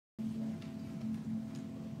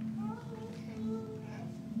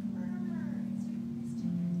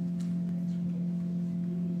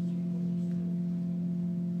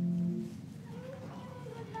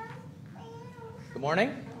Good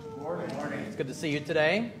morning. Good morning. It's good to see you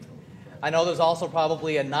today. I know there's also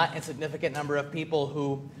probably a not insignificant number of people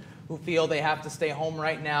who feel they have to stay home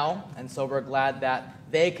right now, and so we're glad that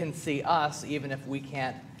they can see us even if we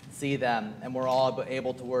can't see them, and we're all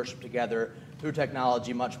able to worship together through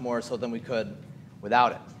technology much more so than we could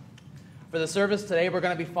without it. For the service today, we're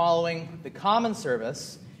going to be following the common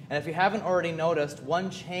service, and if you haven't already noticed,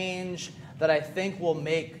 one change that I think will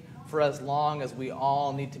make for as long as we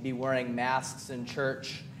all need to be wearing masks in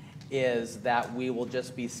church is that we will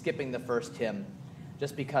just be skipping the first hymn,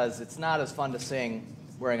 just because it's not as fun to sing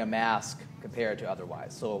wearing a mask compared to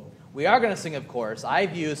otherwise. So we are going to sing, of course. I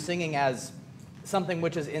view singing as something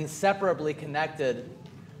which is inseparably connected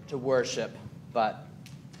to worship, but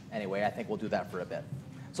anyway, I think we'll do that for a bit.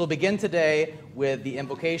 So we'll begin today with the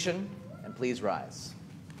invocation, and please rise.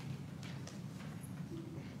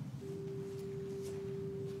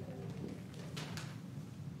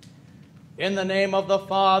 In the name of the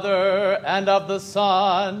Father, and of the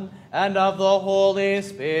Son, and of the Holy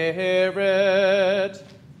Spirit.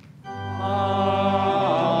 Amen.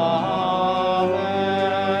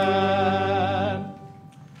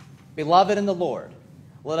 Beloved in the Lord,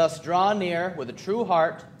 let us draw near with a true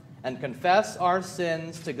heart and confess our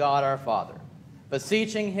sins to God our Father,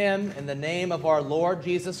 beseeching him in the name of our Lord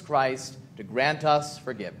Jesus Christ to grant us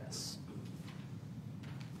forgiveness.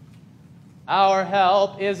 Our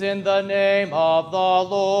help is in the name of the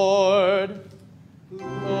Lord,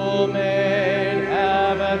 who made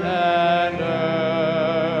heaven and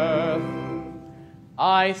earth.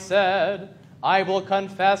 I said, I will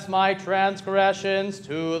confess my transgressions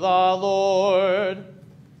to the Lord,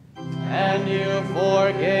 and you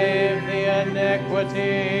forgave the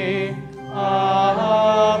iniquity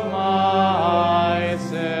of my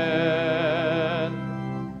sin.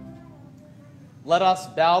 Let us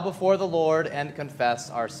bow before the Lord and confess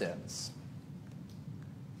our sins.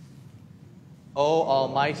 O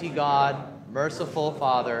Almighty God, merciful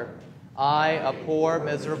Father, I, a poor,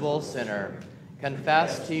 miserable sinner,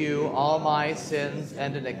 confess to you all my sins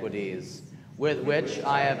and iniquities, with which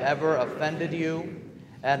I have ever offended you,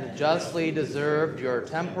 and justly deserved your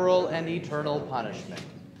temporal and eternal punishment.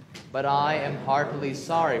 But I am heartily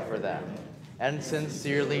sorry for them, and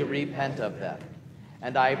sincerely repent of them.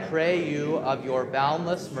 And I pray you of your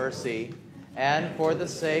boundless mercy, and for the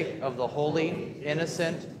sake of the holy,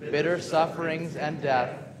 innocent, bitter sufferings and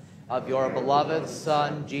death of your beloved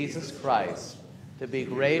Son, Jesus Christ, to be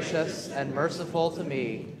gracious and merciful to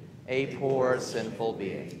me, a poor, sinful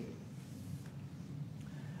being.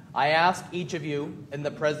 I ask each of you, in the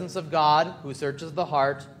presence of God, who searches the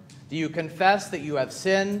heart, do you confess that you have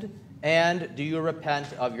sinned, and do you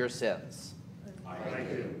repent of your sins? I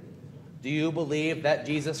do. Do you believe that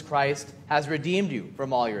Jesus Christ has redeemed you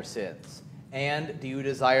from all your sins? And do you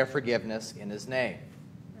desire forgiveness in his name?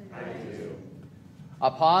 I do.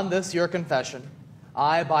 Upon this your confession,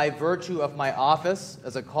 I, by virtue of my office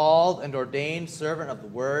as a called and ordained servant of the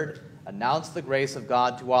word, announce the grace of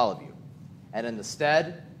God to all of you. And in the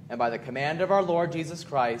stead and by the command of our Lord Jesus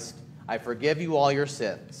Christ, I forgive you all your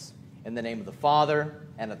sins. In the name of the Father,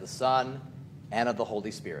 and of the Son, and of the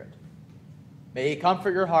Holy Spirit. May he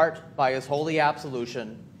comfort your heart by his holy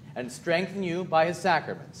absolution, and strengthen you by his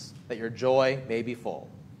sacraments, that your joy may be full.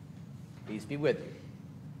 Peace be with you.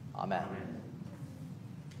 Amen.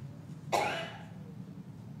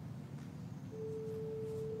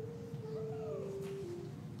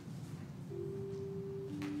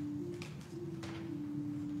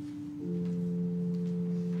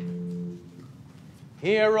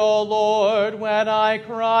 Hear, O Lord, when I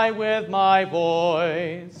cry with my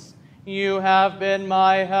voice. You have been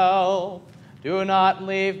my help. Do not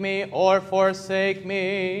leave me or forsake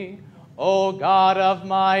me, O God of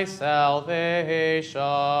my salvation.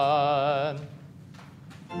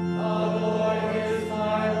 The Lord is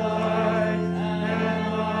my light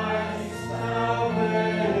and my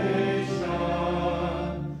salvation.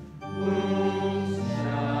 Whom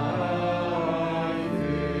shall I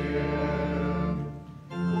fear?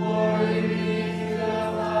 Glory be to the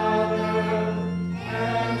Father,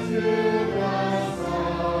 and to the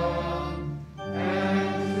Son,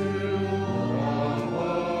 and to the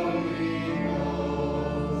Holy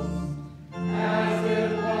Ghost, as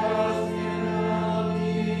it was in the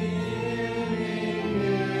beginning,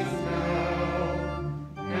 is now,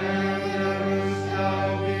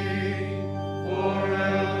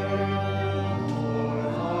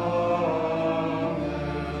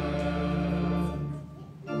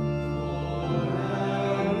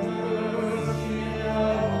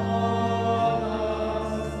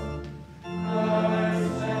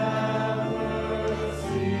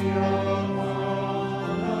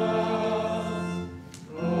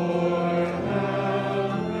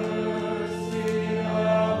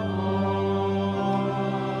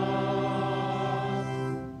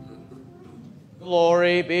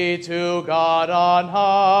 Glory be to God on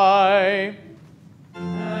high.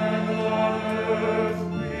 And on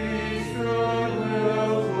earth peace,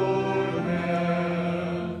 goodwill toward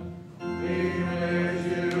men. We praise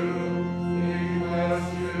you, we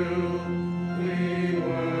bless you, we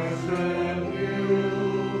worship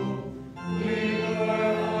you, we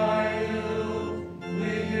glorify you,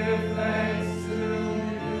 we give thanks to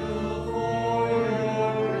you for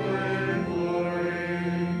your great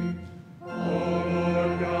glory. O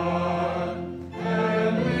Lord God,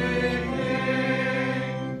 heavenly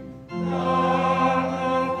King, God the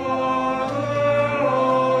Father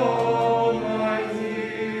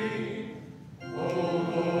Almighty, O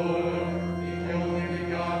Lord, the only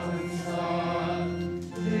begotten Son,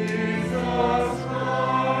 Jesus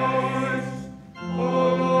Christ, O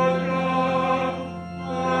Lord God,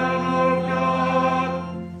 Lamb of God,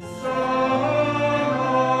 Son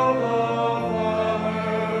of the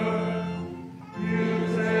Father, you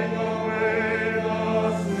take away the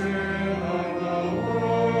sin of the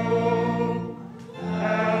world.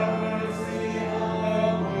 Have mercy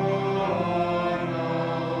upon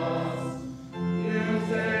us. You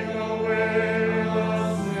take away the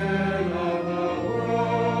sin of the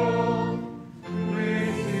world.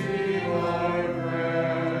 Receive our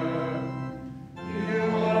prayer. You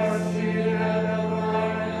are seated at the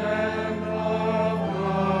right hand of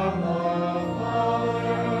God the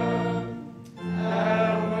Father.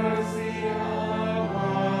 Have mercy upon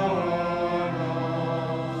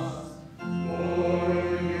us. For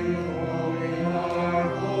you only are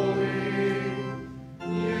holy.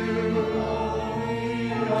 You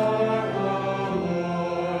only are the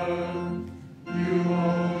Lord. You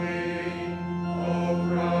only, O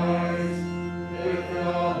Christ, with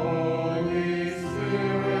the Holy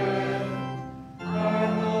Spirit, are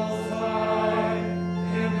most high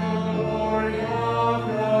in the glory of God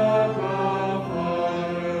the Father.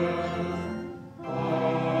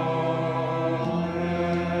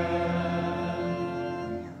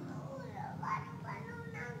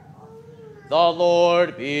 The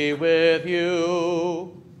Lord be with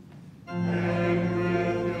you. And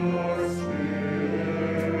with your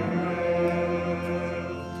spirit.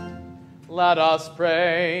 Let us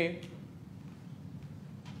pray.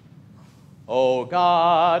 O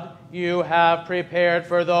God, you have prepared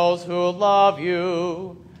for those who love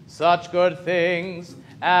you such good things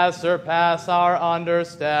as surpass our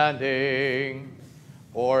understanding.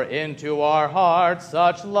 Pour into our hearts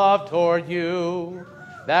such love toward you,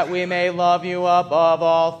 that we may love you above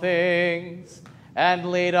all things,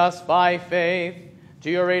 and lead us by faith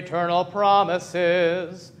to your eternal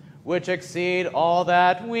promises, which exceed all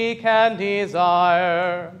that we can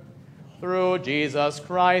desire. Through Jesus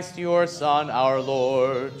Christ, your Son, our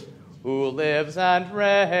Lord, who lives and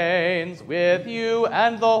reigns with you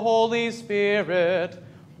and the Holy Spirit,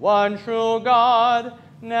 one true God,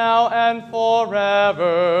 now and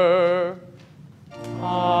forever.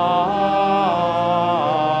 Amen.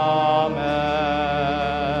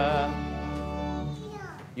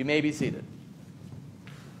 You may be seated.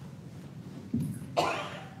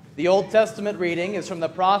 The Old Testament reading is from the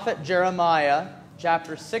prophet Jeremiah,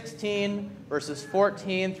 chapter 16, verses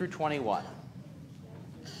 14 through 21.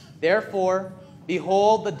 Therefore,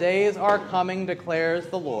 behold, the days are coming, declares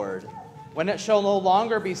the Lord, when it shall no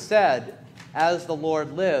longer be said, as the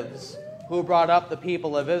Lord lives, who brought up the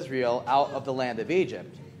people of Israel out of the land of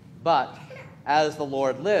Egypt, but as the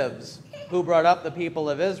Lord lives, who brought up the people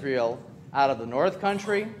of Israel out of the north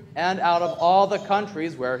country and out of all the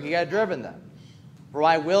countries where he had driven them. For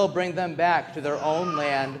I will bring them back to their own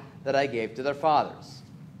land that I gave to their fathers.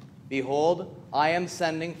 Behold, I am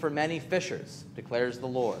sending for many fishers, declares the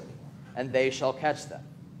Lord, and they shall catch them.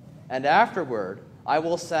 And afterward I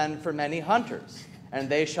will send for many hunters, and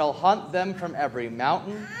they shall hunt them from every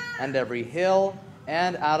mountain and every hill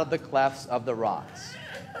and out of the clefts of the rocks.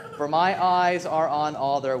 For my eyes are on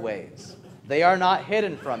all their ways. They are not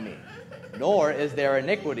hidden from me, nor is their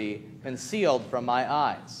iniquity concealed from my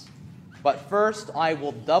eyes. But first I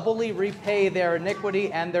will doubly repay their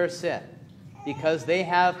iniquity and their sin, because they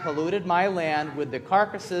have polluted my land with the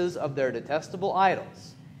carcasses of their detestable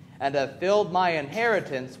idols, and have filled my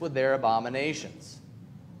inheritance with their abominations.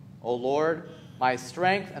 O Lord, my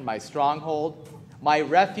strength and my stronghold, my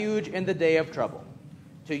refuge in the day of trouble.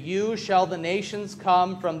 To you shall the nations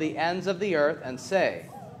come from the ends of the earth and say,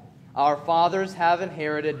 our fathers have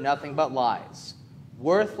inherited nothing but lies,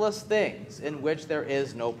 worthless things in which there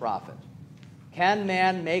is no profit. Can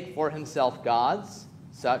man make for himself gods?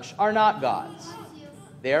 Such are not gods.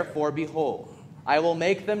 Therefore, behold, I will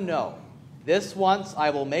make them know. This once I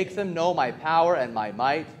will make them know my power and my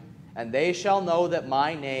might, and they shall know that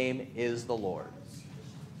my name is the Lord.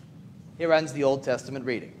 Here ends the Old Testament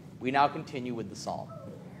reading. We now continue with the psalm.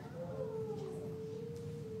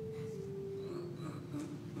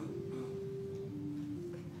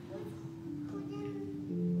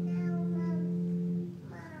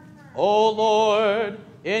 O Lord,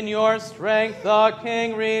 in your strength the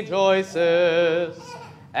King rejoices,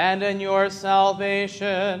 and in your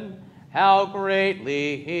salvation how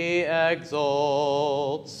greatly he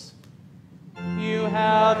exults. You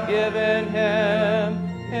have given him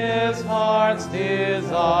his heart's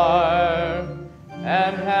desire,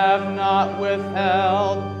 and have not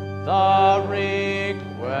withheld the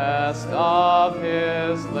request of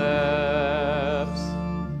his lips.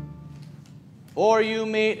 For you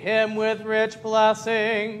meet him with rich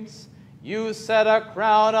blessings. You set a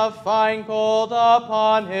crown of fine gold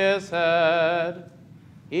upon his head.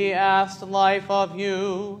 He asked life of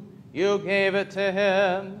you. You gave it to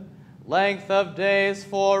him. Length of days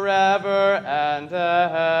forever and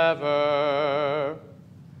ever.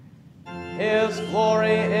 His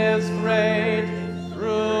glory is great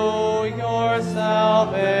through your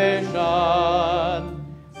salvation.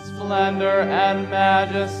 Splendor and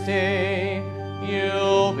majesty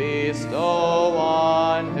you bestow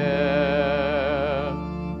on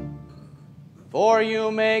him. For you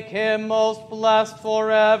make him most blessed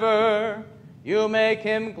forever. You make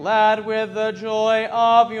him glad with the joy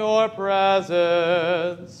of your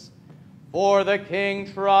presence. For the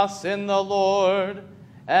king trusts in the Lord,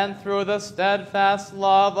 and through the steadfast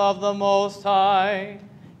love of the Most High,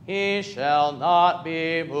 he shall not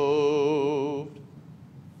be moved.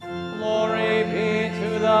 Glory be to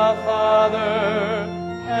the Father,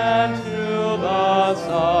 and to the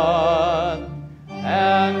Son,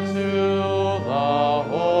 and to the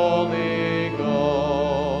Holy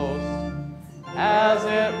Ghost, as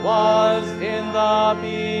it was in the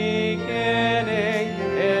beginning,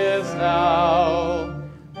 is now,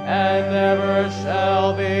 and ever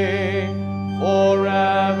shall be,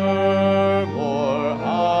 forevermore.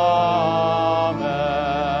 Amen.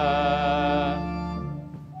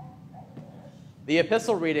 The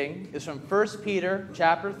epistle reading is from 1 Peter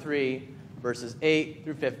chapter 3, verses 8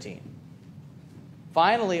 through 15.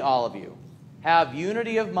 Finally, all of you, have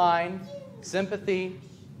unity of mind, sympathy,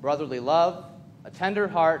 brotherly love, a tender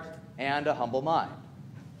heart, and a humble mind.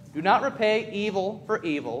 Do not repay evil for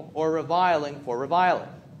evil or reviling for reviling,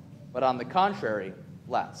 but on the contrary,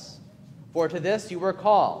 bless. For to this you were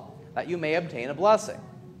called, that you may obtain a blessing.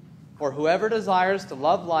 For whoever desires to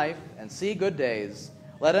love life and see good days,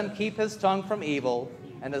 let him keep his tongue from evil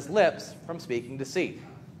and his lips from speaking deceit.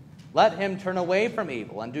 Let him turn away from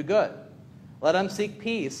evil and do good. Let him seek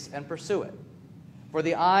peace and pursue it. For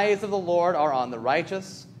the eyes of the Lord are on the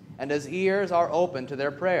righteous, and his ears are open to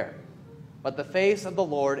their prayer. But the face of the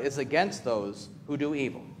Lord is against those who do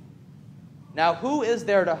evil. Now who is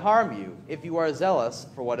there to harm you if you are zealous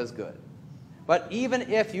for what is good? But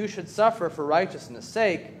even if you should suffer for righteousness'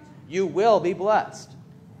 sake, you will be blessed.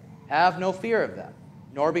 Have no fear of them,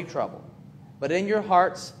 nor be troubled. But in your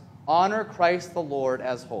hearts honor Christ the Lord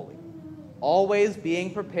as holy, always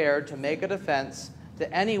being prepared to make a defense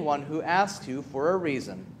to anyone who asks you for a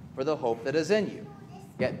reason for the hope that is in you.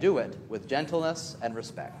 Yet do it with gentleness and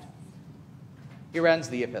respect. Here ends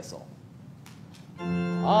the epistle.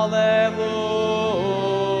 Alleluia,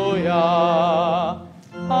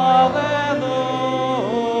 alleluia,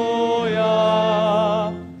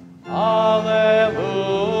 alleluia.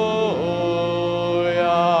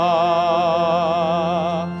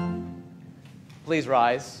 Please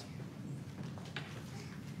rise.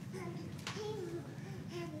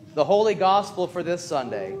 The Holy Gospel for this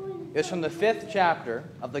Sunday is from the 5th chapter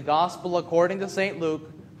of the Gospel according to St.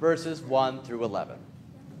 Luke, verses 1 through 11.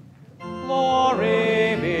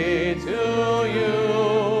 Glory be to you,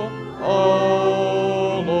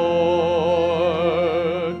 O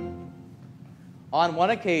Lord. On one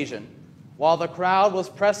occasion, while the crowd was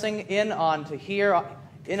pressing in on him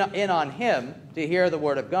to hear the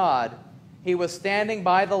word of God, he was standing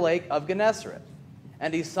by the lake of Gennesaret,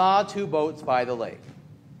 and he saw 2 boats by the lake.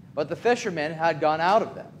 But the fishermen had gone out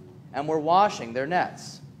of them, and were washing their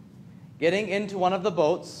nets. Getting into one of the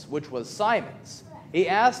boats, which was Simon's, he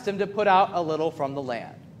asked him to put out a little from the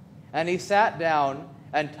land. And he sat down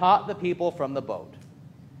and taught the people from the boat.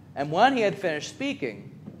 And when he had finished speaking,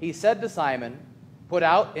 he said to Simon, "Put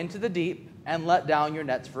out into the deep and let down your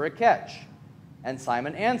nets for a catch." And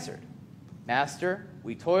Simon answered, "Master,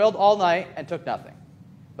 we toiled all night and took nothing,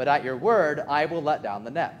 but at your word I will let down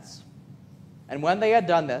the nets." And when they had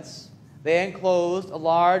done this, they enclosed a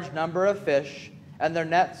large number of fish, and their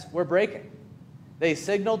nets were breaking. They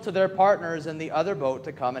signaled to their partners in the other boat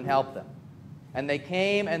to come and help them. And they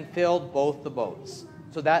came and filled both the boats,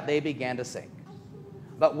 so that they began to sink.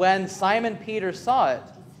 But when Simon Peter saw it,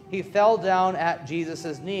 he fell down at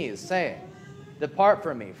Jesus' knees, saying, "Depart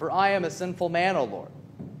from me, for I am a sinful man, O Lord."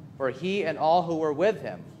 For he and all who were with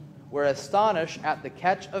him were astonished at the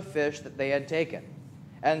catch of fish that they had taken.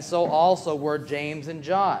 And so also were James and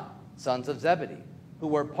John, sons of Zebedee, who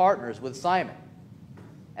were partners with Simon.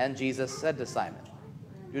 And Jesus said to Simon,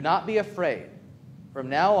 "Do not be afraid. From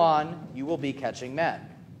now on you will be catching men."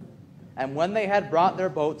 And when they had brought their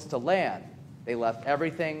boats to land, they left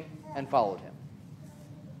everything and followed him.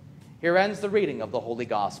 Here ends the reading of the Holy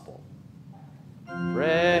Gospel.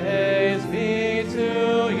 Praise be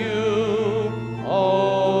to you,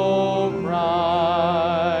 O Christ.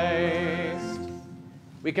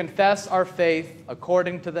 We confess our faith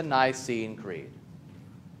according to the Nicene Creed.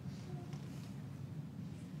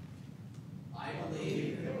 I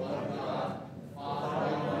believe in one God,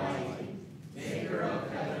 Father Almighty, maker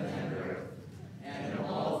of heaven and earth, and of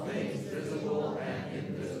all things visible and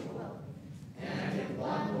invisible, and in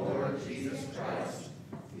one Lord Jesus Christ,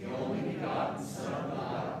 the only begotten Son of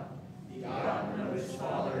God, begotten of his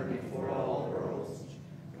Father before all worlds,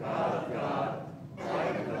 God of God,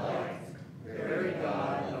 light of light, very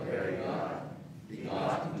God of very God,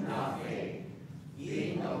 begotten, not made,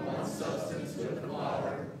 being of one substance with the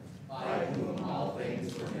Father, by whom all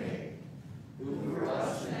things were made, who for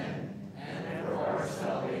us men and for our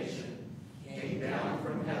salvation came down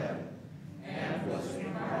from heaven, and was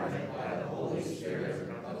incarnate by the Holy Spirit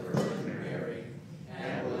of the Virgin Mary,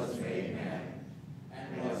 and was made man,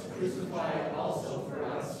 and was crucified also for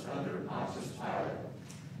us under Pontius Pilate.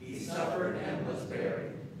 He suffered and was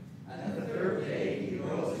buried, and the third day he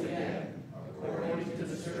rose again, according to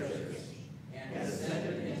the Scriptures, and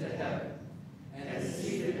ascended into heaven, and is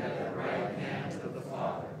seated at the right hand of the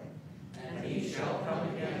Father. And he shall come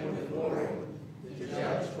again with glory, to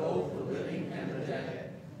judge both the living and the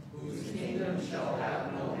dead, whose kingdom shall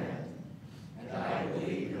have no end. And I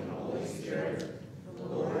believe in the Holy Spirit, the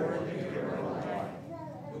Lord and giver of life,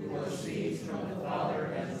 who proceeds from the Father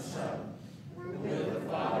and the Son, who with the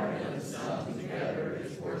Father and the Son together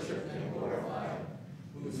is worshipped and glorified,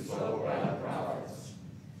 who spoke by the prophets.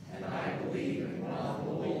 And I believe in one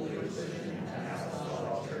holy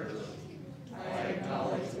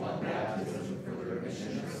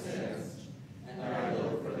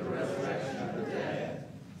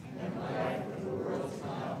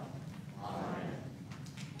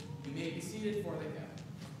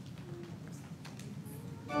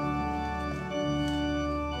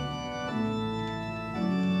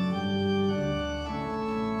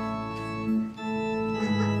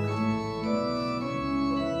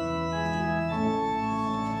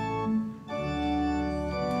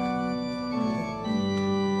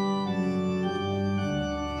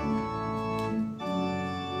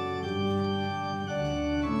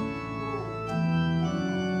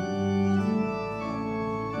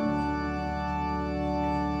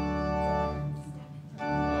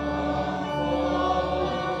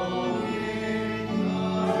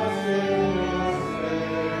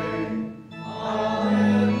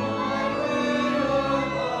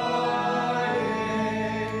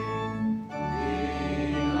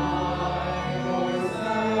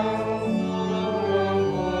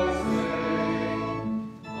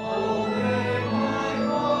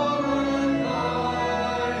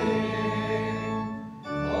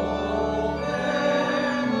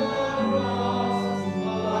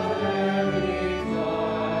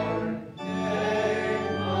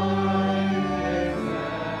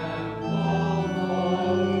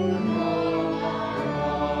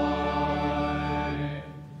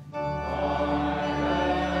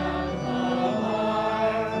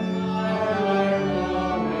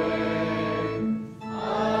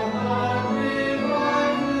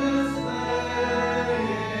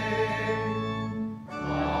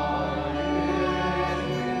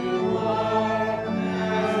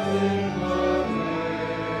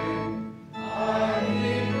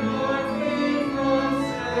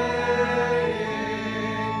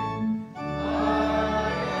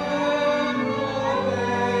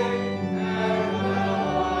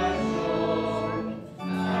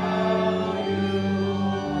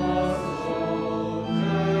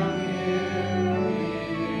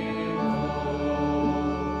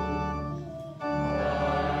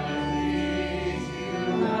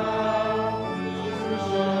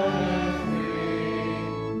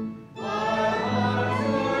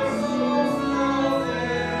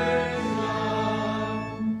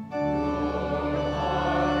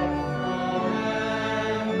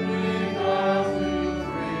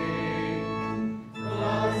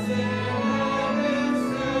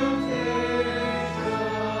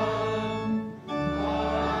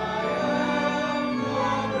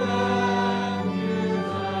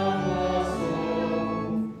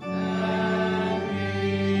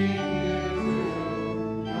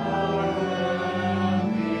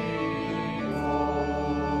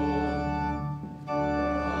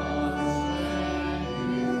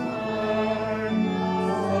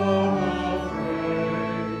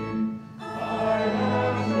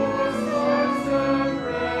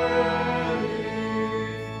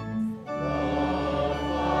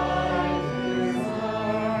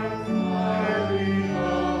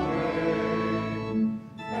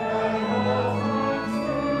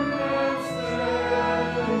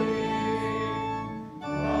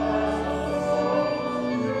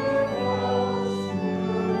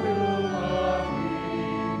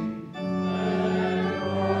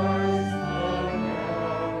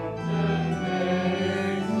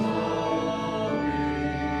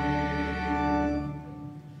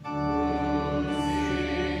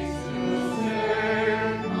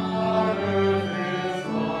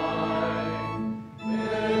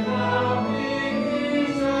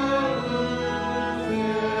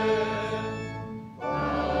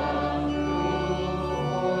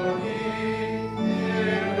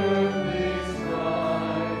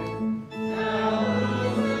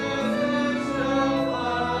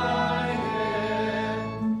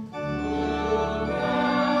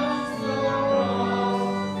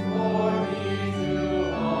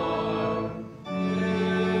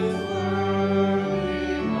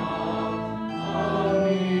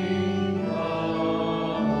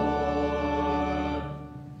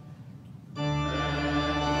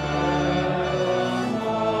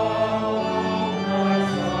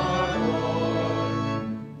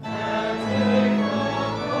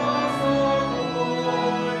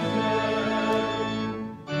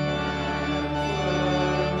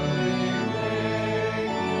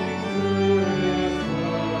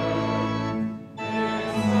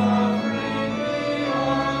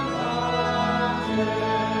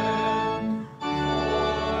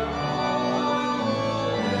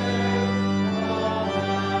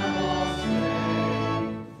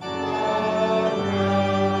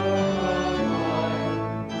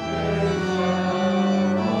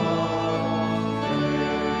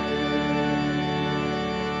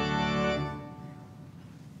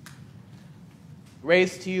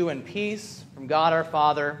Grace to you and peace from God our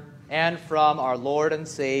Father and from our Lord and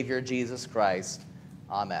Savior Jesus Christ.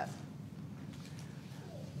 Amen.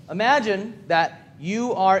 Imagine that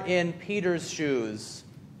you are in Peter's shoes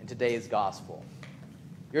in today's gospel.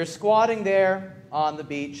 You're squatting there on the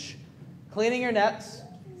beach, cleaning your nets,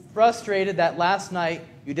 frustrated that last night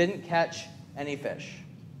you didn't catch any fish.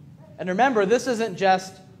 And remember, this isn't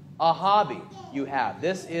just a hobby you have.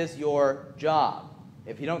 This is your job.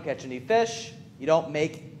 If you don't catch any fish, you don't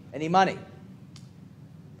make any money.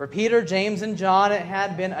 For Peter, James, and John, it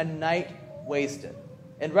had been a night wasted.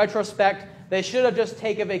 In retrospect, they should have just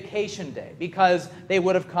taken a vacation day because they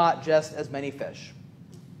would have caught just as many fish.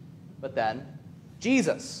 But then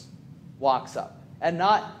Jesus walks up. And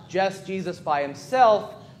not just Jesus by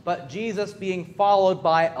himself, but Jesus being followed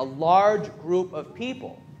by a large group of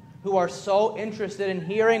people who are so interested in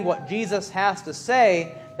hearing what Jesus has to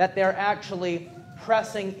say that they're actually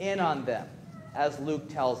pressing in on them, as Luke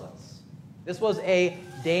tells us. This was a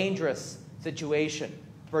dangerous situation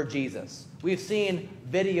for Jesus. We've seen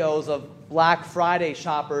videos of Black Friday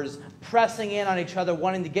shoppers pressing in on each other,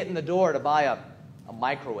 wanting to get in the door to buy a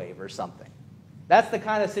microwave or something. That's the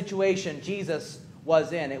kind of situation Jesus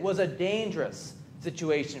was in. It was a dangerous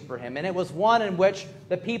situation for him, and it was one in which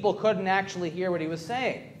the people couldn't actually hear what he was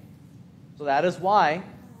saying. So that is why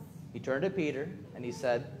he turned to Peter and he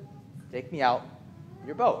said, "Take me out in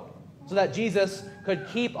your boat," so that Jesus could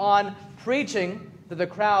keep on preaching to the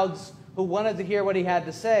crowds who wanted to hear what he had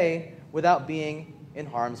to say without being in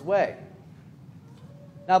harm's way.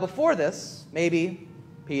 Now, before this, maybe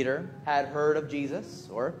Peter had heard of Jesus,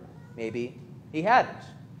 or maybe he hadn't.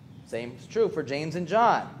 Same is true for James and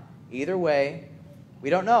John. Either way, we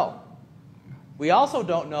don't know. We also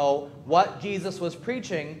don't know what Jesus was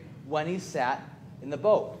preaching when he sat in the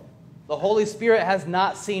boat. The Holy Spirit has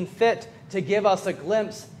not seen fit to give us a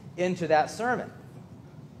glimpse into that sermon.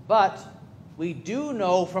 But we do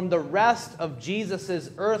know from the rest of Jesus'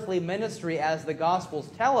 earthly ministry, as the Gospels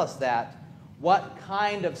tell us that, what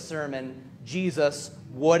kind of sermon Jesus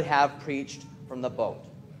would have preached from the boat.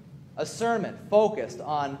 A sermon focused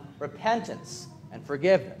on repentance and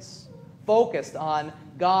forgiveness, focused on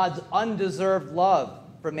God's undeserved love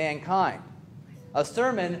for mankind. A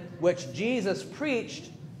sermon which Jesus preached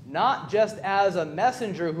not just as a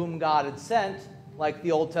messenger whom God had sent, like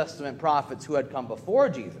the Old Testament prophets who had come before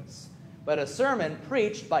Jesus, but a sermon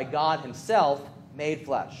preached by God himself made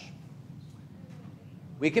flesh.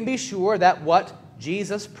 We can be sure that what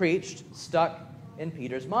Jesus preached stuck in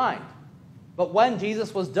Peter's mind. But when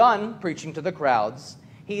Jesus was done preaching to the crowds,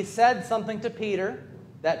 he said something to Peter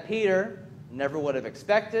that Peter never would have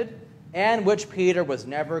expected and which Peter was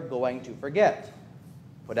never going to forget.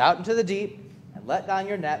 "Put out into the deep and let down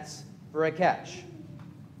your nets for a catch."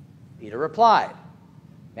 Peter replied,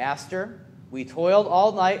 "Master, we toiled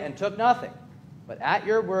all night and took nothing, but at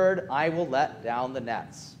your word I will let down the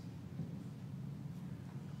nets."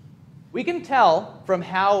 We can tell from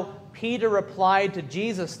how Peter replied to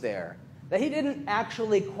Jesus there that he didn't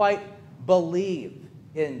actually quite believe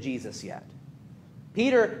in Jesus yet.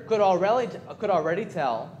 Peter could already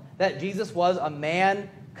tell that Jesus was a man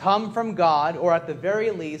come from God, or at the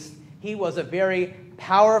very least, he was a very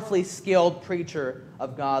powerfully skilled preacher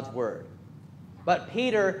of God's word. But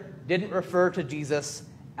Peter didn't refer to Jesus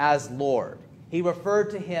as Lord. He referred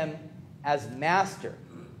to him as Master.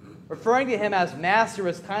 Referring to him as Master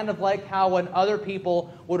is kind of like how when other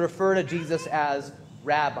people would refer to Jesus as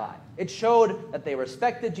Rabbi. It showed that they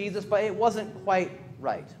respected Jesus, but it wasn't quite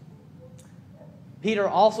right. Peter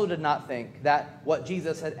also did not think that what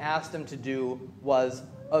Jesus had asked him to do was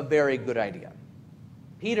a very good idea.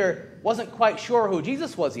 Peter wasn't quite sure who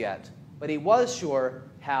Jesus was yet, but he was sure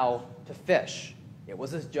how to fish. It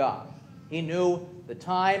was his job. He knew the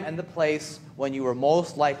time and the place when you were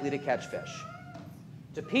most likely to catch fish.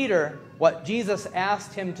 To Peter, what Jesus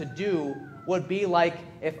asked him to do would be like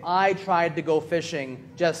if I tried to go fishing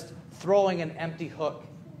just throwing an empty hook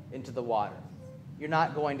into the water. You're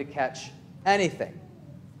not going to catch anything.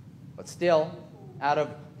 But still, out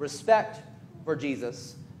of respect for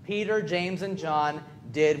Jesus, Peter, James, and John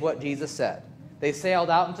did what Jesus said. They sailed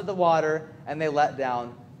out into the water and they let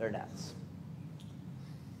down their nets.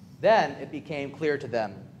 Then it became clear to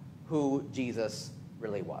them who Jesus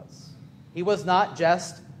really was. He was not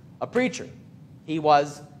just a preacher. He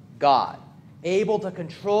was God, able to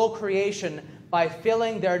control creation by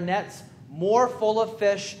filling their nets more full of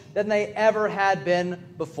fish than they ever had been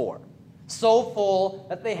before. So full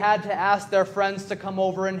that they had to ask their friends to come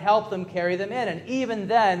over and help them carry them in. And even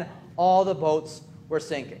then, all the boats were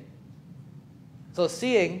sinking. So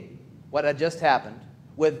seeing what had just happened,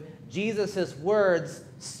 with Jesus' words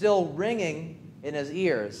still ringing in his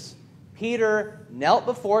ears, Peter knelt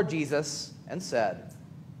before Jesus and said,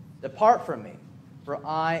 "Depart from me, for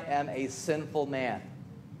I am a sinful man,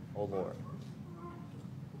 O Lord."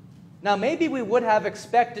 Now, maybe we would have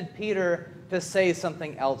expected Peter to say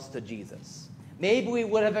something else to Jesus. Maybe we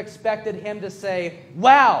would have expected him to say,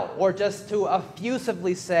 "Wow," or just to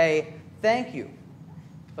effusively say, "Thank you."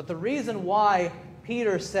 But the reason why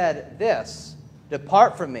Peter said this,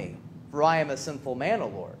 "Depart from me, for I am a sinful man, O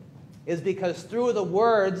Lord," is because through the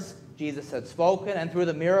words Jesus had spoken and through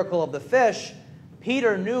the miracle of the fish,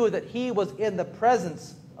 Peter knew that he was in the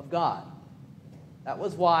presence of God. That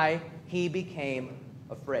was why he became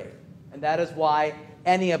afraid. And that is why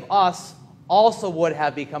any of us also would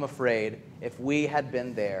have become afraid if we had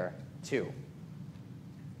been there too.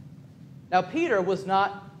 Now, Peter was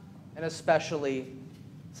not an especially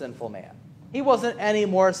sinful man. He wasn't any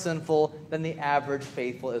more sinful than the average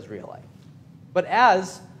faithful Israelite. But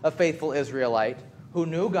as a faithful Israelite who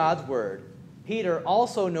knew God's word, Peter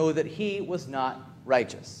also knew that he was not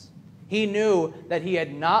righteous. He knew that he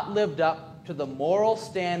had not lived up to the moral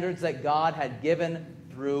standards that God had given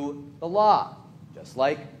through the law, just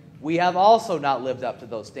like we have also not lived up to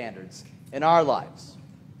those standards in our lives.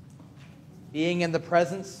 Being in the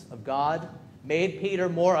presence of God made Peter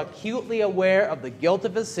more acutely aware of the guilt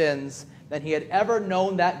of his sins than he had ever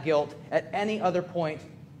known that guilt at any other point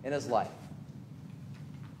in his life.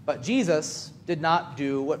 But Jesus did not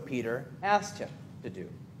do what Peter asked him to do.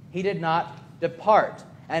 He did not depart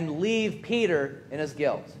and leave Peter in his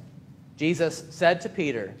guilt. Jesus said to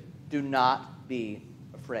Peter, "Do not be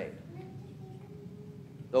afraid."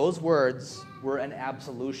 Those words were an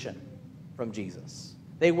absolution from Jesus.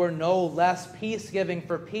 They were no less peace-giving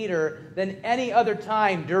for Peter than any other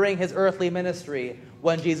time during his earthly ministry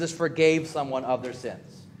when Jesus forgave someone of their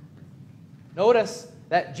sins. Notice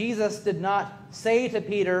that Jesus did not say to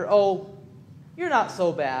Peter, "Oh, you're not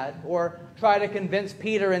so bad," or try to convince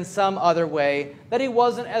Peter in some other way that he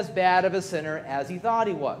wasn't as bad of a sinner as he thought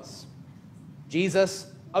he was. Jesus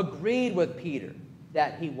agreed with Peter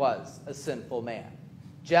that he was a sinful man,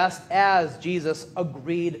 just as Jesus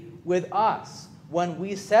agreed with us when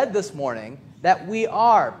we said this morning that we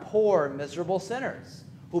are poor, miserable sinners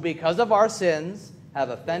who, because of our sins, have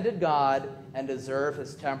offended God and deserve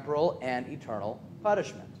his temporal and eternal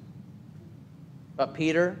punishment. But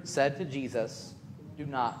Peter said to Jesus, "Do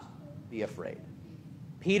not be afraid."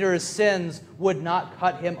 Peter's sins would not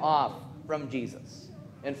cut him off from Jesus.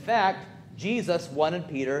 In fact, Jesus wanted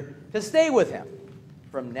Peter to stay with him.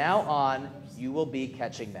 "From now on, you will be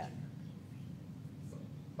catching men."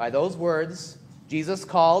 By those words, Jesus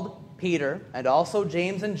called Peter and also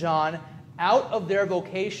James and John out of their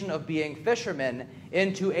vocation of being fishermen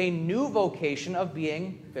into a new vocation of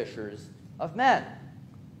being fishers of men.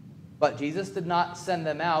 But Jesus did not send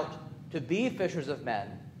them out to be fishers of men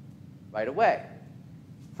right away.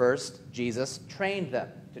 First, Jesus trained them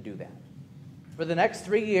to do that. For the next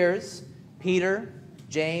 3 years, Peter,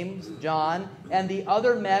 James, John, and the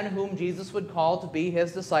other men whom Jesus would call to be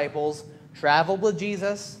his disciples traveled with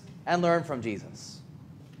Jesus and learned from Jesus.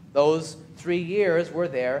 Those 3 years were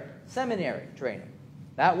their seminary training.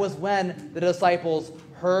 That was when the disciples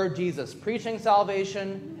heard Jesus preaching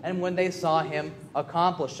salvation and when they saw him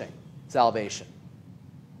accomplishing salvation.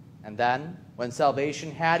 And then, when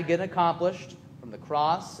salvation had been accomplished from the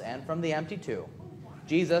cross and from the empty tomb,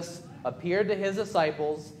 Jesus appeared to his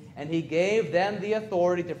disciples and he gave them the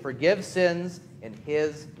authority to forgive sins in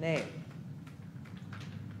his name.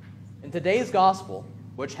 In today's gospel,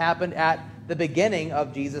 which happened at the beginning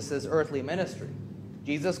of Jesus' earthly ministry,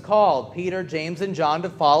 Jesus called Peter, James, and John to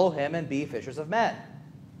follow him and be fishers of men.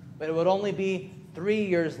 But it would only be 3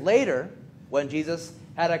 years later, when Jesus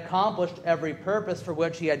had accomplished every purpose for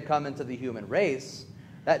which he had come into the human race,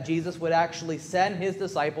 that Jesus would actually send his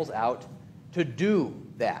disciples out to do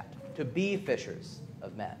that, to be fishers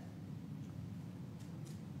of men.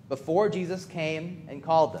 Before Jesus came and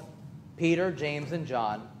called them, Peter, James, and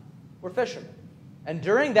John were fishermen. And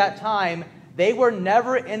during that time, they were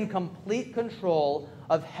never in complete control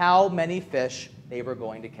of how many fish they were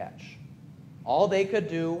going to catch. All they could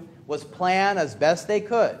do was plan as best they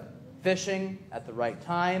could, fishing at the right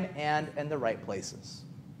time and in the right places.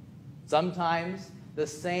 Sometimes the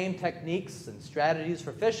same techniques and strategies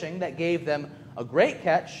for fishing that gave them a great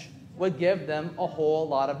catch would give them a whole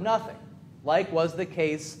lot of nothing, like was the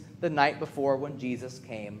case the night before when Jesus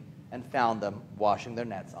came and found them washing their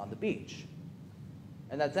nets on the beach.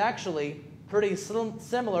 And that's actually pretty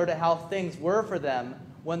similar to how things were for them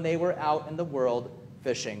when they were out in the world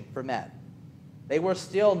fishing for men. They were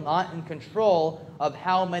still not in control of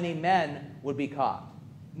how many men would be caught.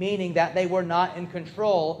 meaning that they were not in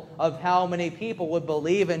control of how many people would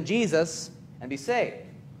believe in Jesus and be saved.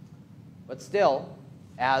 But still,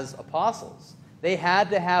 as apostles, they had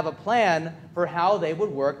to have a plan for how they would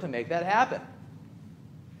work to make that happen.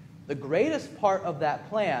 The greatest part of that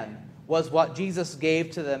plan was what Jesus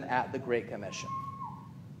gave to them at the Great Commission.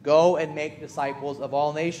 Go and make disciples of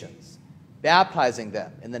all nations, baptizing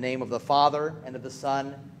them in the name of the Father and of the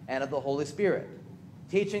Son and of the Holy Spirit,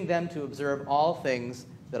 teaching them to observe all things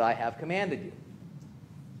that I have commanded you.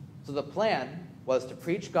 So the plan was to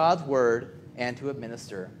preach God's word and to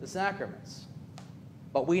administer the sacraments.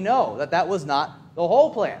 But we know that that was not the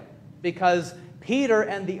whole plan, because Peter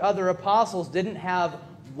and the other apostles didn't have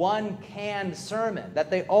one canned sermon that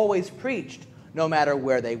they always preached, no matter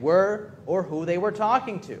where they were or who they were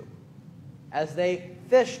talking to. As they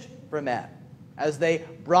fished for men, as they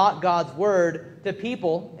brought God's word to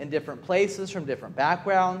people in different places from different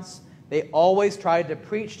backgrounds, they always tried to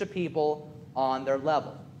preach to people on their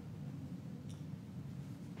level.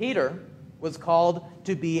 Peter was called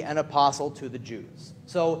to be an apostle to the Jews.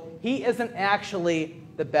 So he isn't actually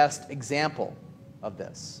the best example of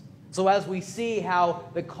this. So as we see how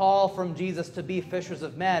the call from Jesus to be fishers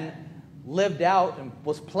of men lived out and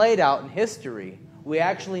was played out in history, we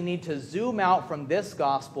actually need to zoom out from this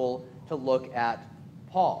gospel to look at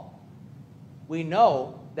Paul. We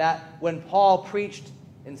know that when Paul preached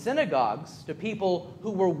in synagogues to people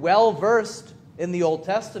who were well-versed in the Old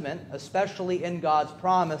Testament, especially in God's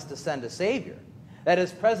promise to send a Savior, that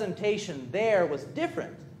his presentation there was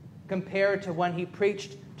different compared to when he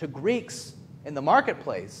preached to Greeks in the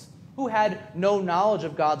marketplace who had no knowledge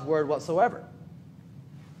of God's word whatsoever.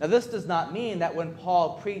 Now, this does not mean that when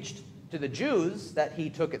Paul preached to the Jews that he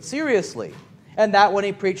took it seriously, and that when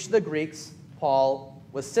he preached to the Greeks, Paul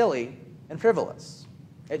was silly and frivolous.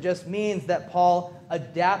 It just means that Paul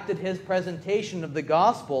adapted his presentation of the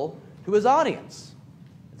gospel to his audience.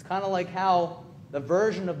 It's kind of like how the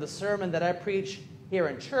version of the sermon that I preach here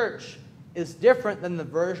in church is different than the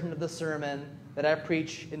version of the sermon that I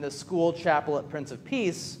preach in the school chapel at Prince of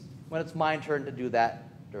Peace when it's my turn to do that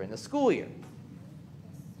during the school year.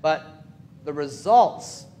 But the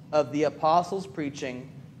results of the apostles' preaching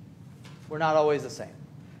were not always the same.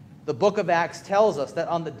 The book of Acts tells us that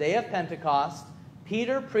on the day of Pentecost,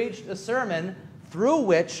 Peter preached a sermon through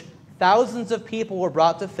which thousands of people were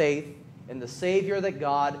brought to faith in the Savior that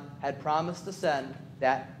God had promised to send,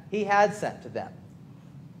 that he had sent to them.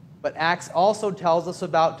 But Acts also tells us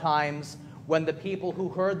about times when the people who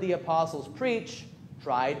heard the apostles preach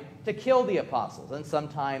tried to kill the apostles, and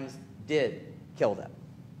sometimes did kill them.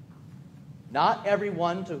 Not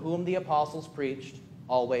everyone to whom the apostles preached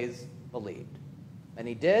always believed.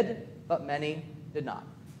 Many did, but many did not.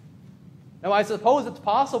 Now, I suppose it's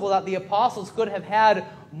possible that the apostles could have had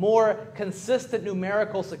more consistent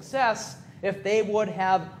numerical success if they would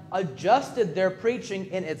have adjusted their preaching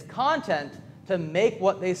in its content to make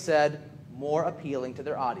what they said more appealing to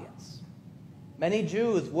their audience. Many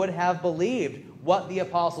Jews would have believed what the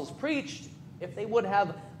apostles preached if they would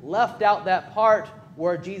have left out that part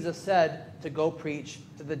where Jesus said to go preach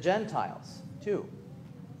to the Gentiles too.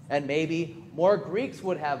 And maybe more Greeks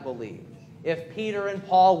would have believed if Peter and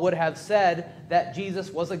Paul would have said that Jesus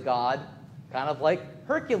was a God, kind of like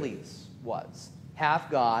Hercules was, half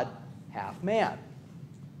God, half man.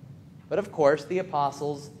 But of course, the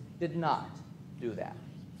apostles did not do that.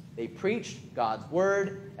 They preached God's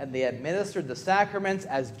word, and they administered the sacraments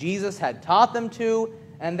as Jesus had taught them to,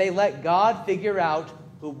 and they let God figure out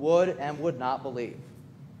who would and would not believe.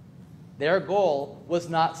 Their goal was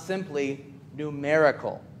not simply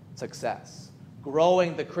numerical success,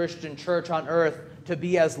 growing the Christian church on earth to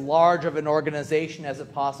be as large of an organization as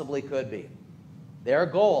it possibly could be. Their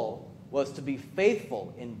goal was to be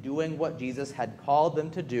faithful in doing what Jesus had called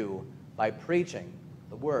them to do by preaching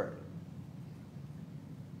the word.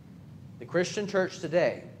 The Christian church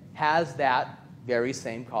today has that very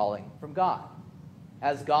same calling from God.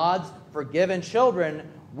 As God's forgiven children,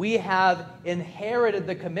 we have inherited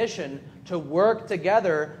the commission to work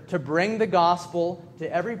together to bring the gospel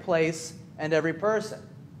to every place and every person.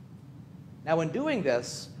 Now, in doing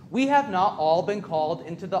this, we have not all been called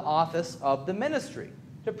into the office of the ministry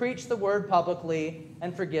to preach the word publicly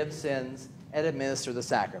and forgive sins and administer the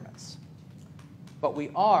sacraments. But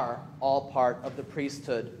we are all part of the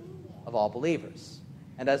priesthood of all believers.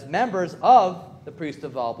 And as members of the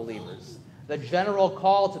priesthood of all believers, the general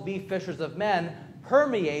call to be fishers of men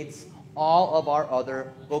permeates all of our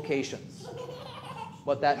other vocations.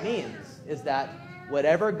 What that means is that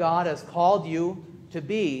whatever God has called you to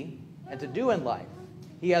be and to do in life,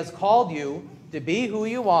 he has called you to be who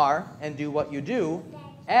you are and do what you do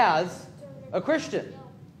as a Christian,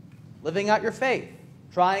 living out your faith,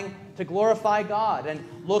 trying to glorify God, and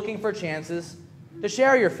looking for chances to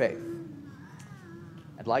share your faith.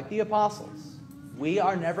 And like the apostles, we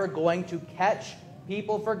are never going to catch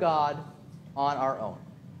people for God on our own.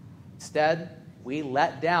 Instead, we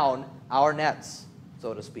let down our nets,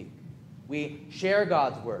 so to speak. We share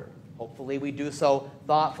God's word. Hopefully we do so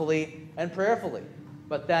thoughtfully and prayerfully.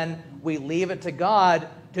 But then we leave it to God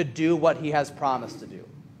to do what he has promised to do.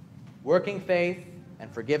 Working faith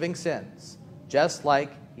and forgiving sins, just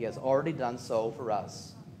like he has already done so for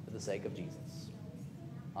us for the sake of Jesus.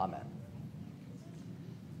 Amen.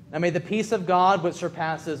 Now may the peace of God, which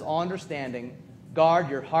surpasses all understanding, guard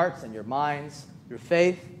your hearts and your minds through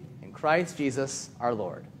faith in Christ Jesus our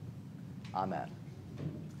Lord. Amen.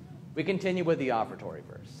 We continue with the offertory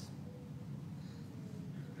verse.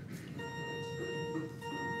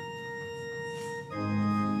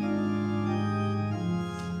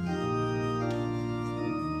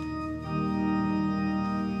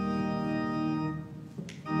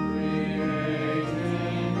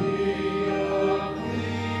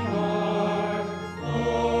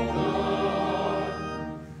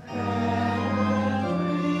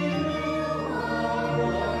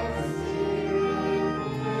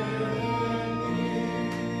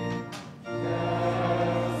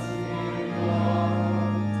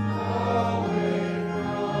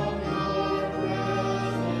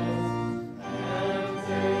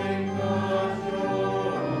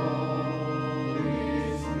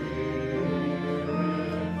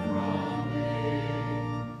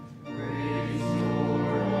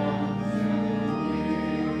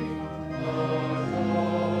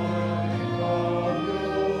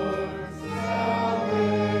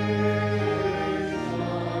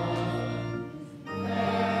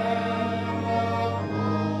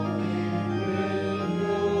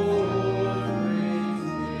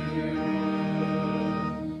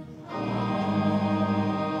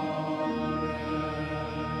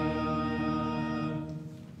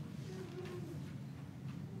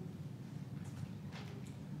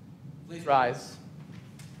 Please rise.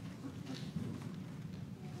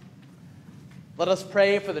 Let us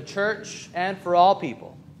pray for the church and for all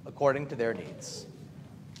people according to their needs.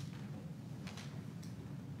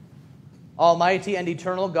 Almighty and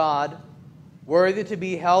eternal God, worthy to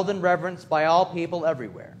be held in reverence by all people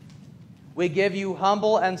everywhere, we give you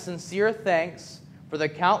humble and sincere thanks for the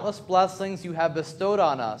countless blessings you have bestowed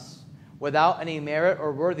on us without any merit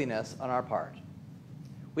or worthiness on our part.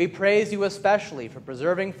 We praise you especially for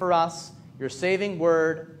preserving for us your saving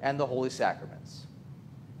word and the holy sacraments.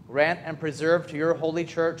 Grant and preserve to your holy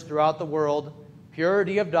church throughout the world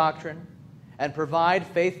purity of doctrine, and provide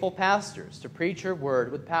faithful pastors to preach your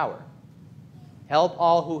word with power. Help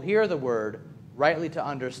all who hear the word rightly to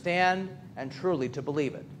understand and truly to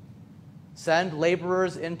believe it. Send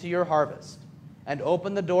laborers into your harvest, and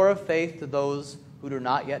open the door of faith to those who do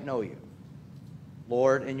not yet know you.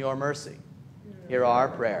 Lord, in your mercy, hear our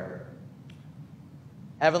prayer.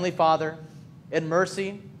 Heavenly Father, in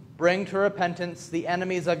mercy, bring to repentance the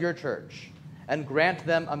enemies of your church, and grant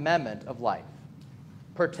them amendment of life.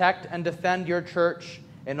 Protect and defend your church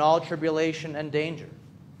in all tribulation and danger,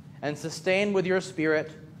 and sustain with your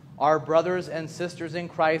Spirit our brothers and sisters in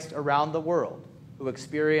Christ around the world who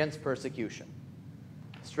experience persecution.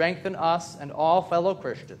 Strengthen us and all fellow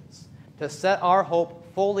Christians to set our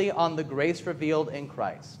hope fully on the grace revealed in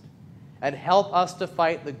Christ, and help us to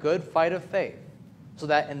fight the good fight of faith, so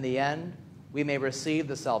that in the end we may receive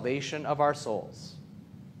the salvation of our souls.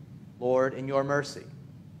 Lord, in your mercy,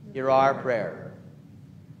 hear our prayer.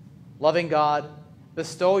 Loving God,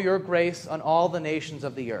 bestow your grace on all the nations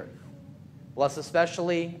of the earth. Bless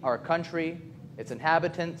especially our country, its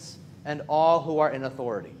inhabitants, and all who are in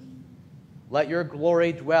authority. Let your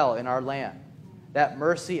glory dwell in our land, that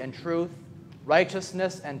mercy and truth,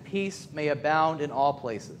 righteousness and peace may abound in all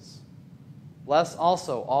places. Bless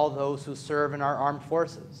also all those who serve in our armed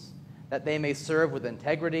forces, that they may serve with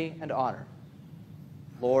integrity and honor.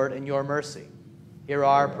 Lord, in your mercy, hear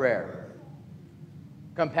our prayer.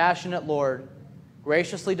 Compassionate Lord,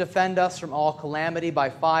 graciously defend us from all calamity by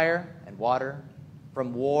fire and water,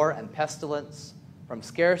 from war and pestilence, from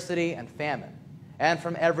scarcity and famine, and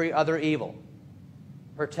from every other evil.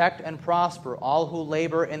 Protect and prosper all who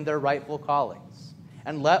labor in their rightful callings,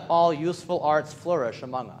 and let all useful arts flourish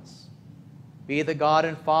among us. Be the God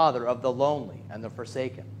and Father of the lonely and the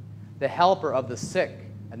forsaken, the helper of the sick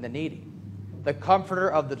and the needy, the comforter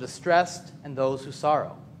of the distressed and those who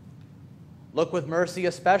sorrow. Look with mercy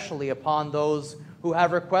especially upon those who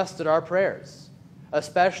have requested our prayers,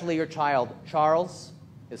 especially your child Charles,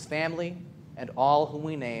 his family, and all whom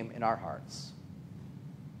we name in our hearts.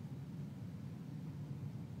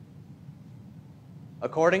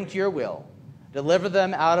 according to your will, deliver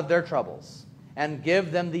them out of their troubles, and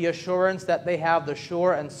give them the assurance that they have the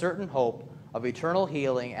sure and certain hope of eternal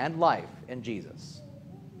healing and life in Jesus.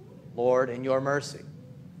 Lord, in your mercy,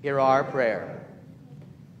 hear our prayer.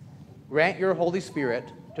 Grant your Holy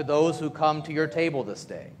Spirit to those who come to your table this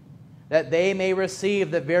day, that they may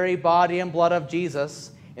receive the very body and blood of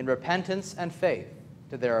Jesus in repentance and faith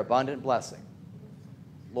to their abundant blessing.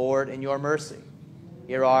 Lord, in your mercy,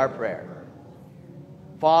 hear our prayer.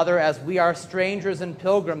 Father, as we are strangers and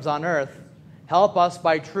pilgrims on earth, help us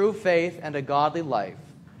by true faith and a godly life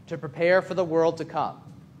to prepare for the world to come,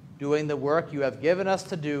 doing the work you have given us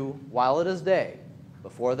to do while it is day,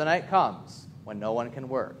 before the night comes when no one can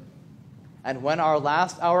work. And when our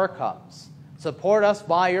last hour comes, support us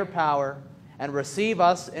by your power and receive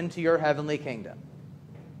us into your heavenly kingdom.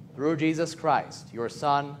 Through Jesus Christ, your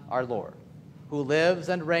Son, our Lord, who lives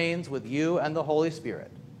and reigns with you and the Holy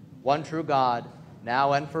Spirit, one true God,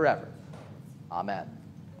 now and forever. Amen.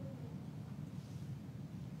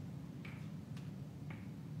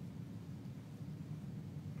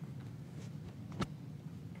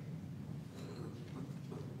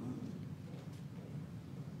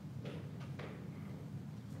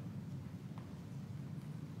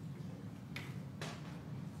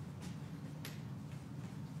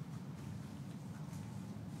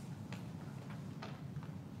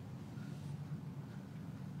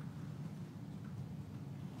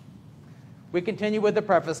 We continue with the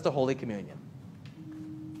preface to Holy Communion.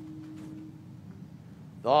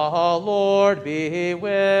 The Lord be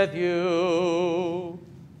with you.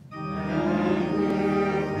 And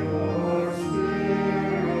with your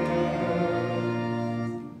spirit.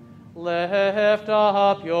 Lift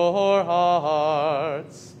up your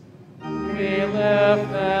hearts. We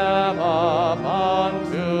lift them up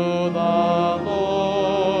unto the Lord.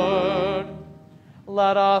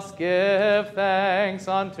 Let us give thanks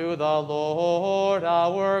unto the Lord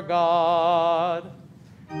our God.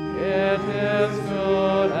 It is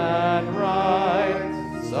good and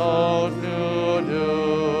right so to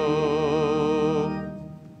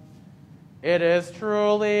do. It is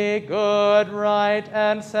truly good, right,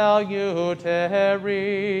 and salutary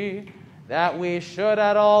that we should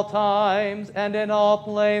at all times and in all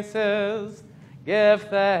places give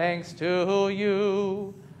thanks to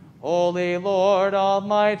you, Holy Lord,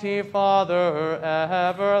 Almighty Father,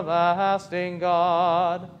 everlasting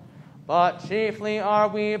God. But chiefly are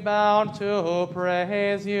we bound to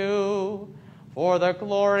praise you for the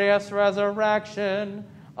glorious resurrection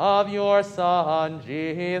of your Son,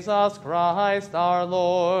 Jesus Christ our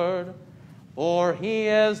Lord. For he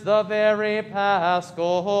is the very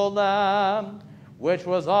Paschal Lamb, which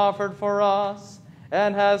was offered for us,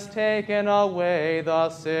 and has taken away the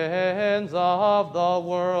sins of the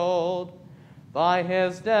world. By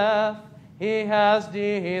his death he has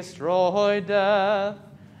destroyed death,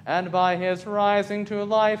 and by his rising to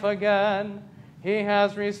life again he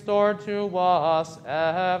has restored to us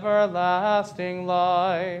everlasting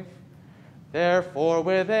life. Therefore,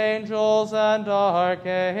 with angels and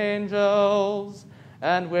archangels,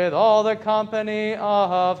 and with all the company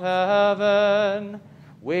of heaven,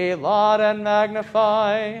 we laud and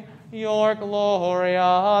magnify your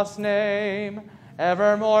glorious name,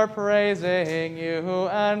 evermore praising you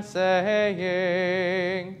and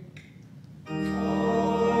saying, Holy,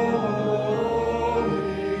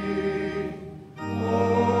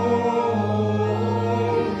 holy,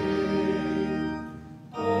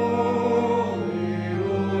 holy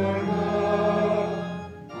Lord God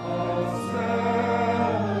of Sabaoth.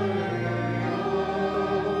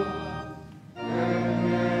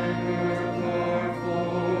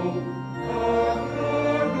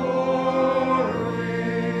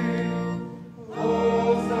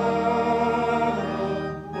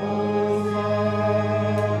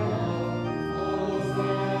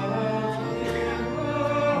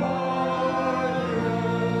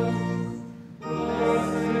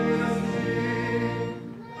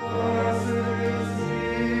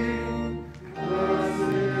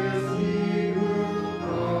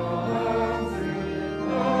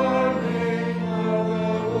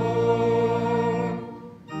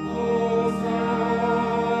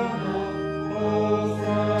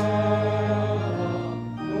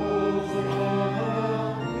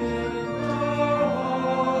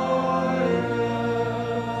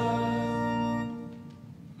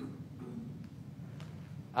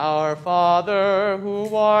 Our Father,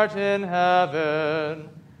 who art in heaven,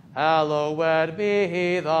 hallowed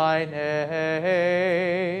be thy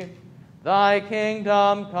name. Thy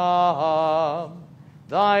kingdom come,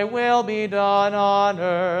 thy will be done on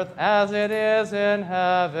earth as it is in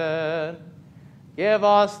heaven. Give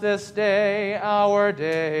us this day our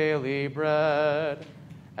daily bread,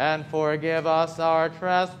 and forgive us our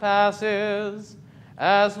trespasses,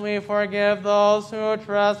 as we forgive those who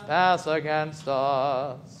trespass against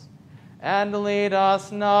us. And lead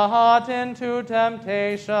us not into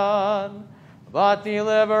temptation, but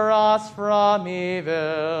deliver us from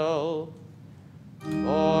evil.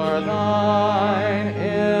 For thine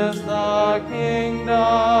is the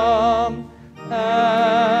kingdom,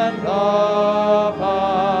 and the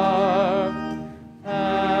power,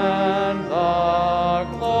 and the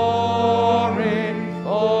glory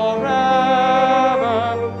forever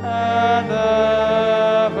and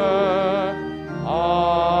ever.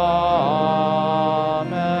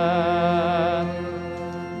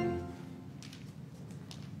 Amen.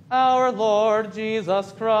 Our Lord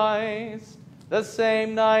Jesus Christ, the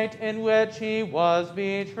same night in which he was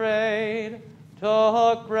betrayed,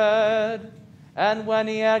 took bread, and when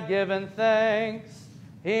he had given thanks,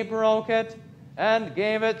 he broke it and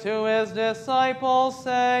gave it to his disciples,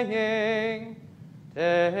 saying,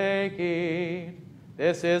 Take, eat,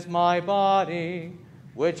 this is my body,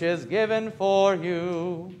 which is given for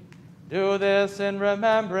you. Do this in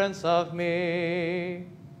remembrance of me.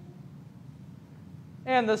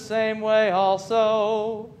 In the same way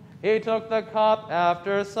also, he took the cup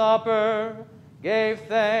after supper, gave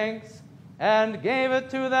thanks, and gave it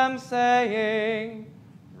to them, saying,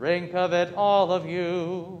 Drink of it, all of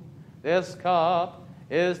you. This cup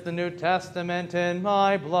is the New Testament in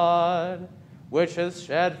my blood, which is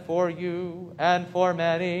shed for you and for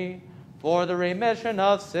many for the remission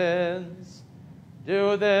of sins.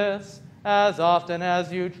 Do this as often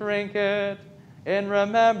as you drink it in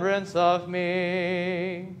remembrance of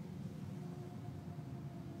me.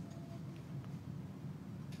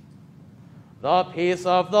 The peace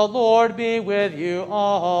of the Lord be with you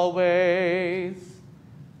always.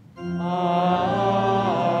 Amen.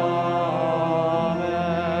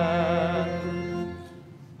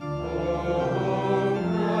 O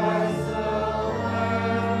Christ, the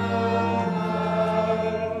Lamb of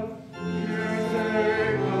God, you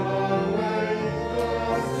take away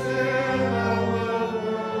the sin of the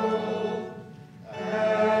world.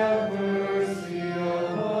 Have mercy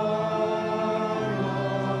upon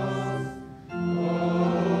us. O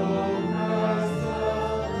Christ, the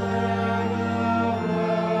Lamb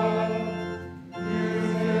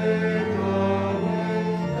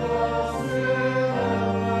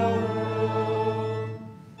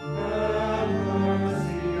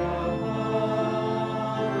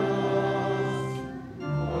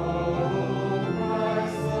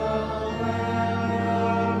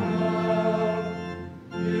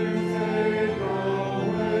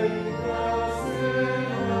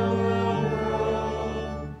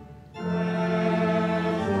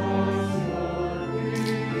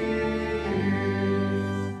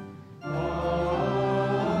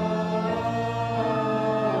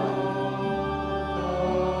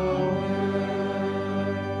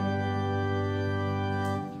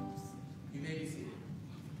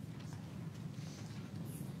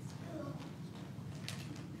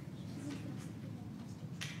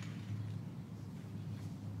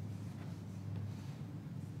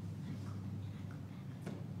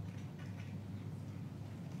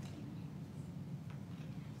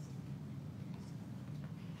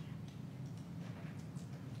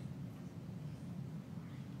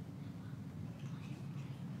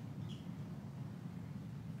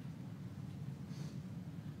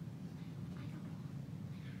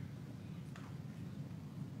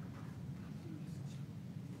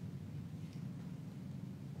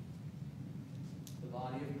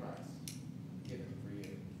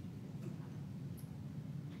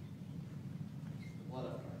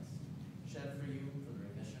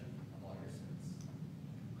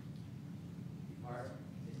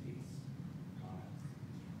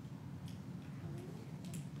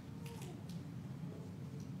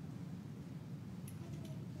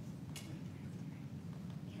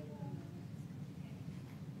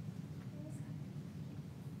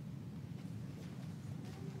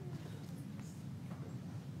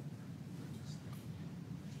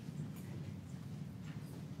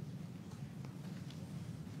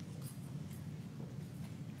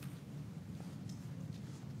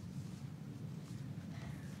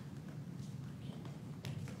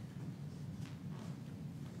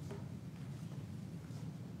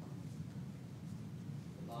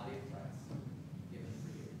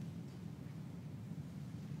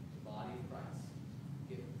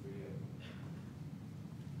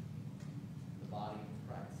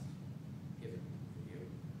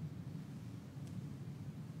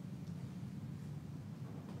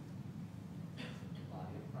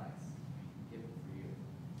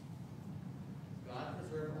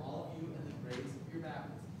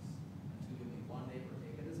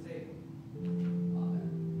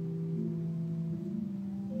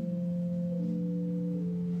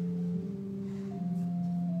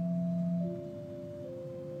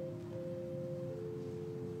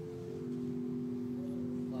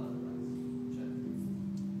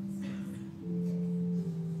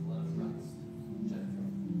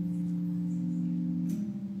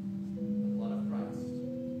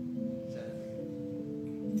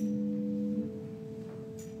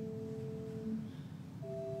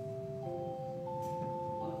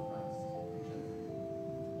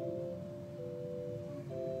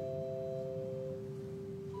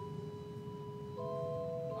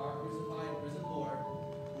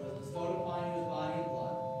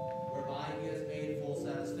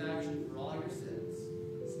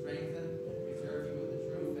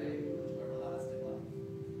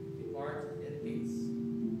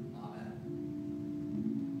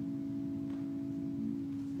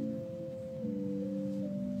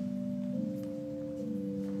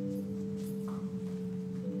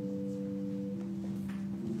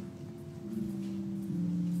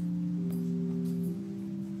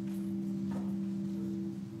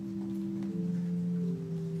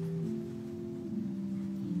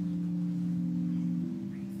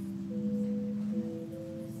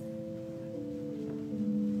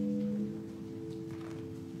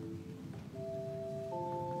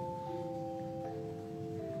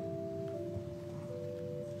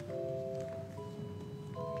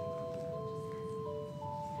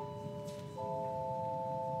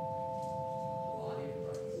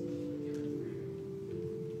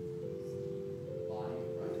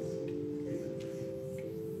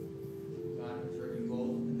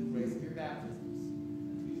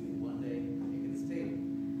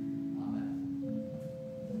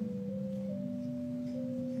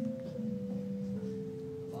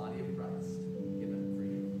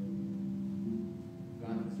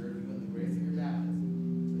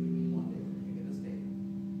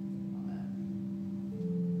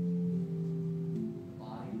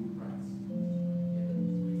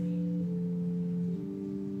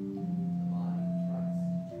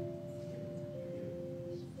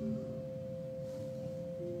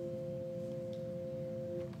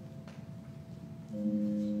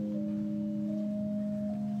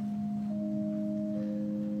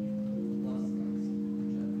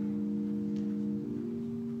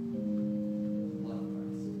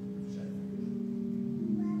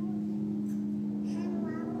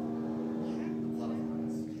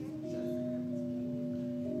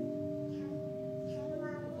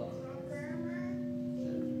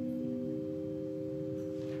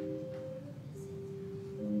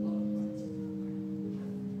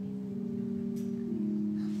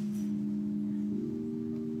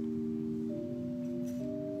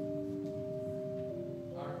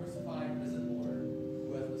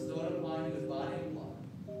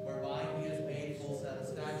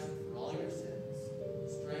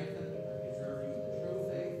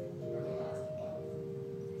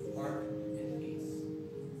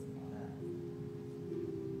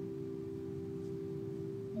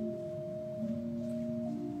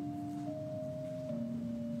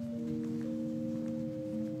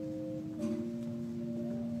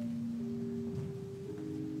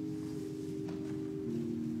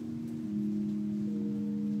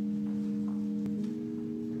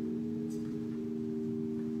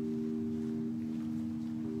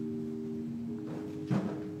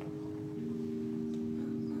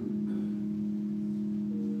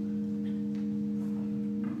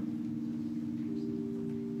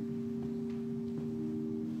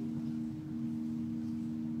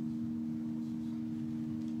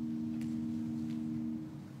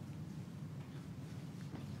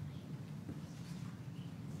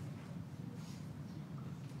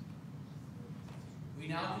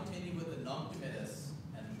now continue with the Nunc Dimittis,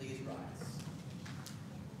 and please rise.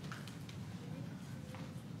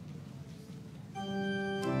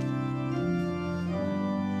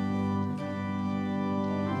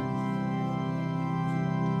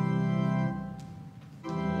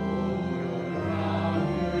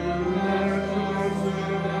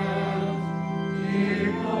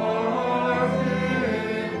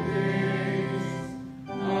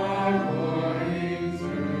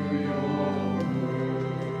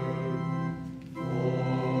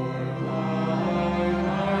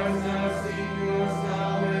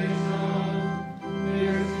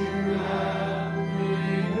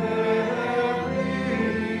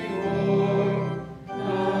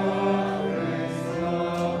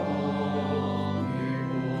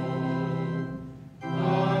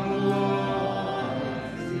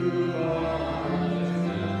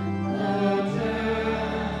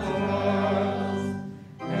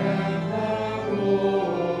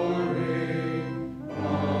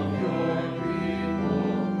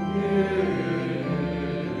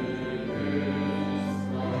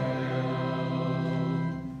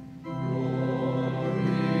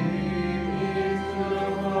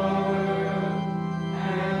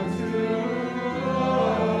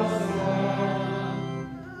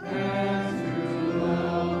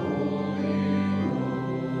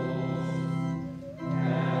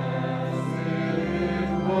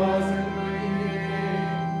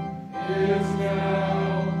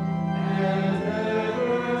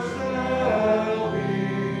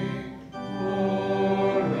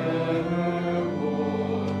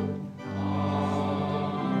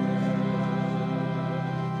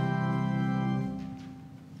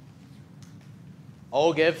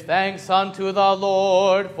 Oh, give thanks unto the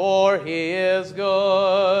Lord, for he is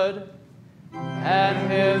good,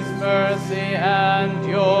 and his mercy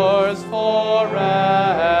endures forever.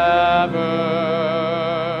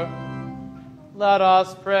 Let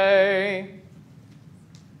us pray.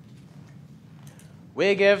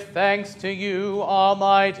 We give thanks to you,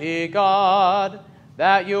 Almighty God,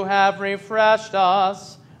 that you have refreshed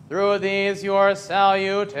us through these your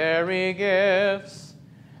salutary gifts.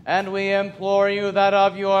 And we implore you that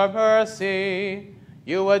of your mercy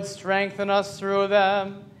you would strengthen us through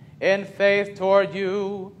them in faith toward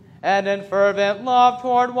you and in fervent love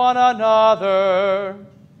toward one another.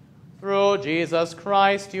 Through Jesus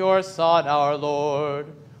Christ, your Son, our Lord,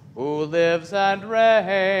 who lives and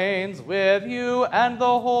reigns with you and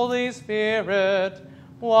the Holy Spirit,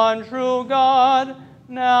 one true God,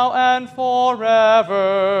 now and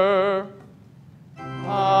forever.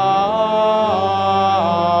 Amen.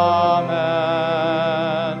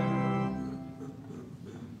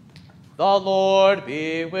 The Lord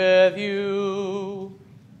be with you.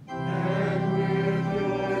 And with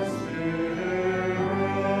your spirit.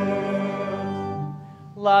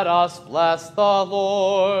 Let us bless the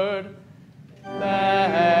Lord.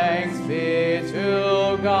 Thanks be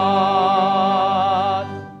to God.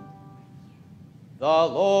 The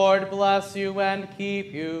Lord bless you and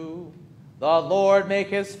keep you. The Lord make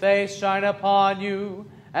his face shine upon you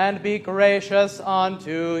and be gracious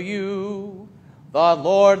unto you. The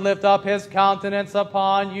Lord lift up his countenance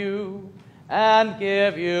upon you and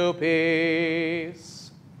give you peace.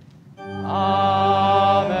 Amen.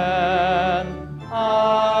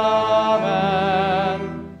 Amen.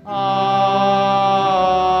 Amen.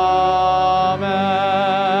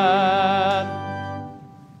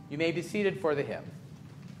 You may be seated for the hymn.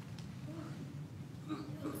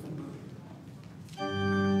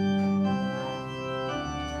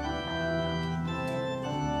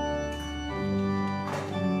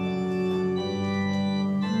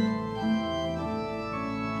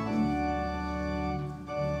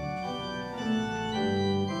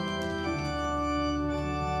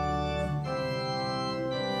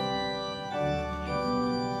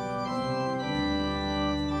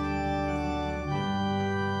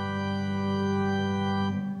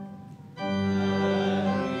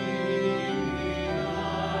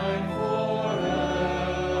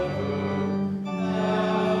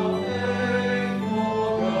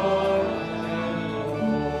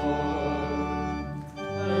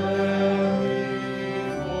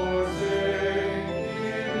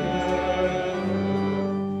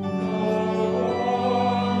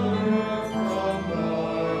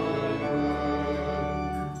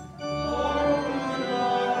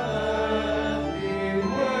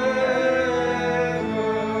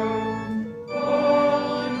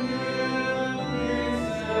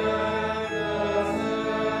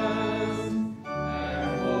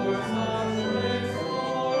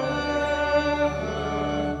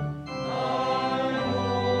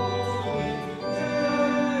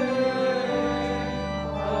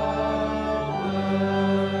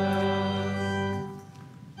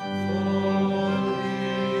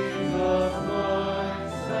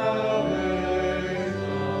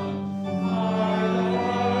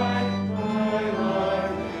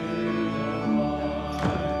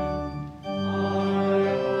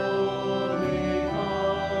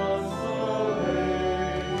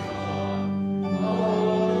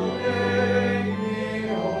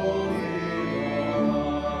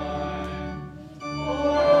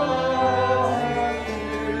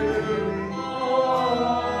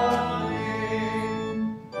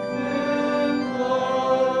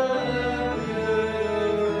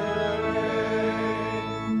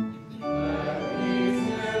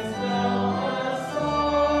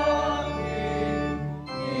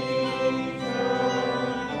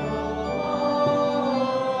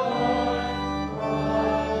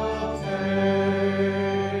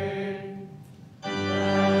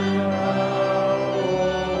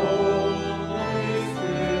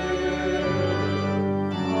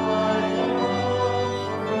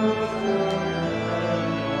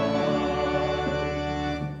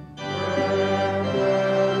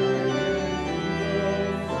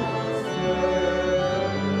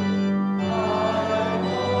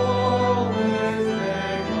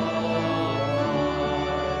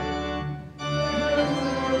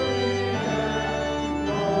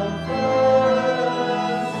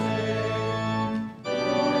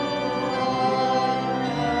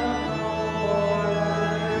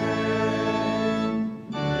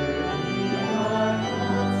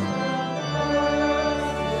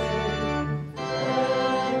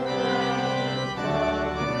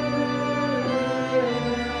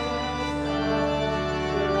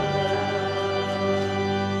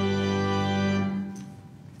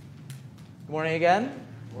 Good morning again.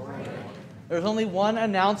 Good morning. There's only one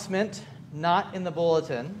announcement not in the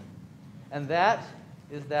bulletin, and that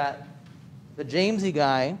is that the Jamesy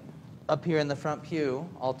guy up here in the front pew,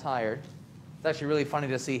 all tired. It's actually really funny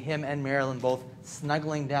to see him and Marilyn both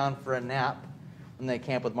snuggling down for a nap when they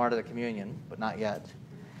camp with Marta the Communion, but not yet.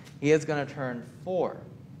 He is going to turn 4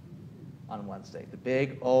 on Wednesday, the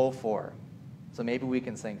big 04. So maybe we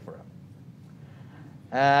can sing for him.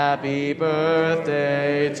 Happy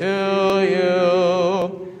birthday to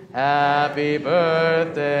you. Happy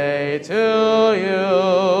birthday to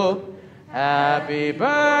you. Happy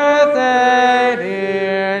birthday,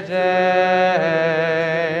 dear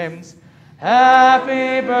James.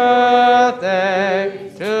 Happy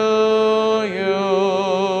birthday to you.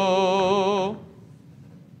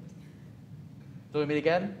 So we meet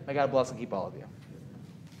again. May God bless and keep all of you.